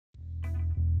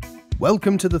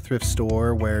Welcome to the thrift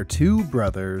store where two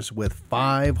brothers with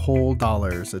 $5 whole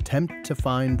attempt to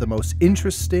find the most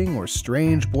interesting or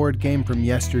strange board game from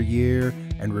yesteryear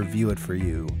and review it for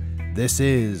you. This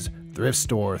is Thrift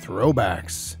Store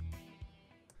Throwbacks.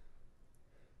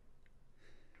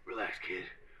 Relax, kid.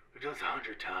 We've done this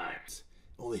 100 times.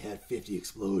 Only had 50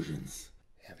 explosions.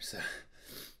 Yeah,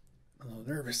 I'm a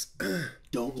little nervous.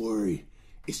 Don't worry.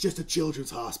 It's just a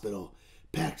children's hospital,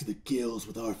 packed to the gills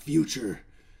with our future.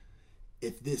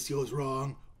 If this goes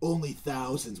wrong, only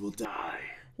thousands will die.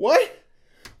 What?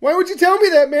 Why would you tell me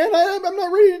that, man? I'm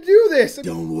not ready to do this.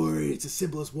 Don't worry. It's as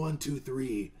simple as 1, 2,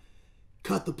 3.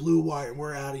 Cut the blue wire and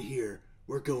we're out of here.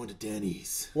 We're going to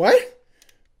Denny's. What?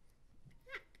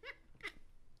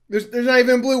 There's not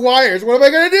even blue wires. What am I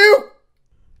going to do?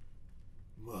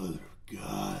 Mother of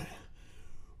God.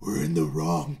 We're in the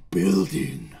wrong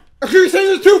building. Are you saying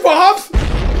there's two Bobs?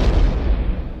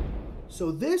 So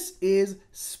this is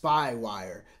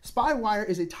Spywire. Spywire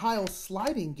is a tile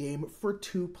sliding game for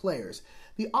 2 players.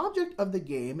 The object of the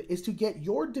game is to get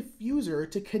your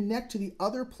diffuser to connect to the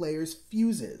other player's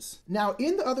fuses. Now,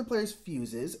 in the other player's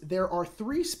fuses, there are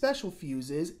 3 special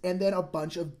fuses and then a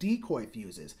bunch of decoy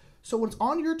fuses. So when it's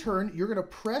on your turn, you're gonna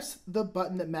press the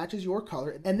button that matches your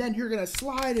color, and then you're gonna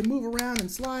slide and move around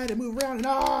and slide and move around and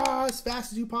as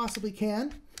fast as you possibly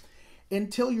can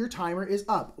until your timer is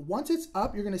up. Once it's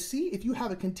up, you're gonna see if you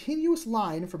have a continuous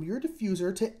line from your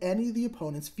diffuser to any of the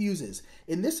opponent's fuses.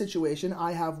 In this situation,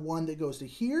 I have one that goes to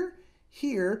here,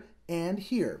 here, and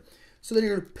here. So then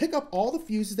you're gonna pick up all the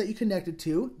fuses that you connected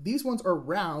to. These ones are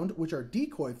round, which are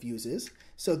decoy fuses,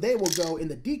 so they will go in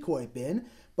the decoy bin.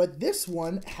 But this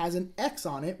one has an X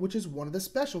on it, which is one of the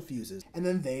special fuses. And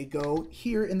then they go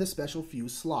here in the special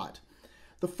fuse slot.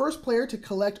 The first player to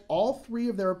collect all 3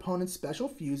 of their opponent's special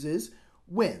fuses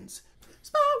wins.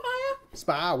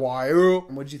 Spywire.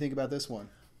 What did you think about this one?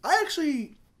 I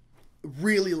actually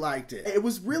really liked it. It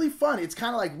was really fun. It's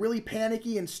kind of like really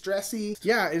panicky and stressy.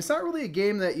 Yeah, it's not really a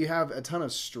game that you have a ton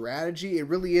of strategy. It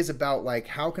really is about, like,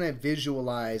 how can I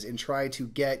visualize and try to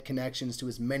get connections to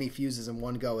as many fuses in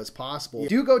one go as possible.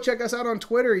 Do go check us out on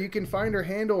Twitter. You can find our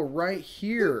handle right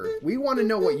here. We want to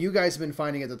know what you guys have been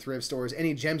finding at the thrift stores.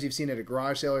 Any gems you've seen at a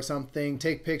garage sale or something.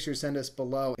 Take pictures, send us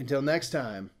below. Until next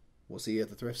time, we'll see you at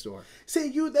the thrift store. See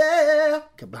you there.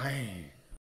 Kabang.